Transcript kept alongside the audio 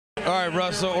right,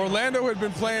 Russ, so Orlando had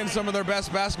been playing some of their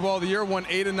best basketball of the year, won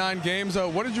 8 of 9 games.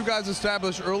 What did you guys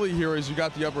establish early here as you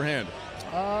got the upper hand?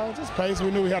 Just pace. We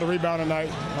knew we had a rebound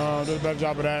tonight. Did a better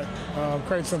job of that.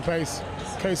 Create some pace,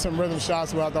 create some rhythm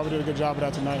shots. Well, I thought we did a good job of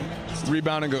that tonight.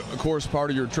 Rebounding, of course, part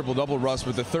of your triple-double, Russ,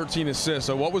 with the 13 assists.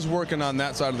 So what was working on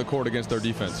that side of the court against their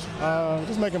defense?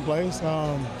 Just making plays.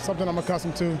 Something I'm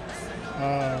accustomed to.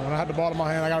 When I had the ball in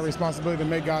my hand, I got a responsibility to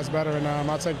make guys better, and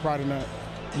I take pride in that.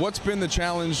 What's been the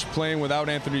challenge playing without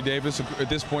Anthony Davis? At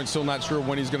this point, still not sure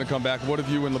when he's going to come back. What have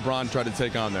you and LeBron tried to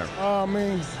take on there? I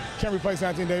mean, can't replace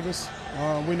Anthony Davis.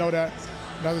 We know that.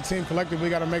 As a team collective, we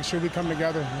got to make sure we come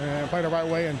together and play the right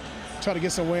way and try to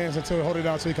get some wins until hold it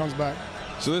down until he comes back.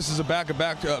 So this is a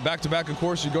back-to-back, of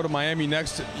course. You go to Miami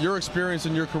next. Your experience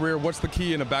in your career, what's the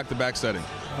key in a back-to-back setting?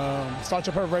 Start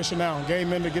your preparation now.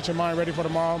 Game in to get your mind ready for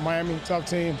tomorrow. Miami, tough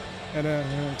team, and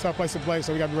a tough place to play,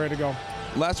 so we got to be ready to go.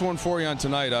 Last one for you on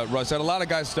tonight, Russ. Had a lot of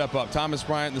guys step up. Thomas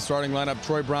Bryant in the starting lineup.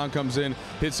 Troy Brown comes in,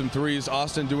 hits some threes.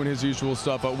 Austin doing his usual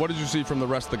stuff. What did you see from the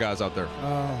rest of the guys out there?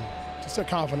 Just their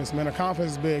confidence, man. Their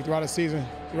confidence is big throughout the season.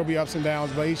 There will be ups and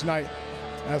downs, but each night,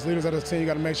 as leaders of this team, you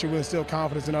got to make sure we instill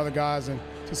confidence in other guys, and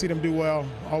to see them do well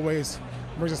always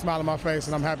brings a smile on my face,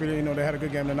 and I'm happy that they had a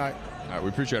good game tonight. All right, we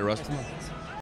appreciate it, Russ.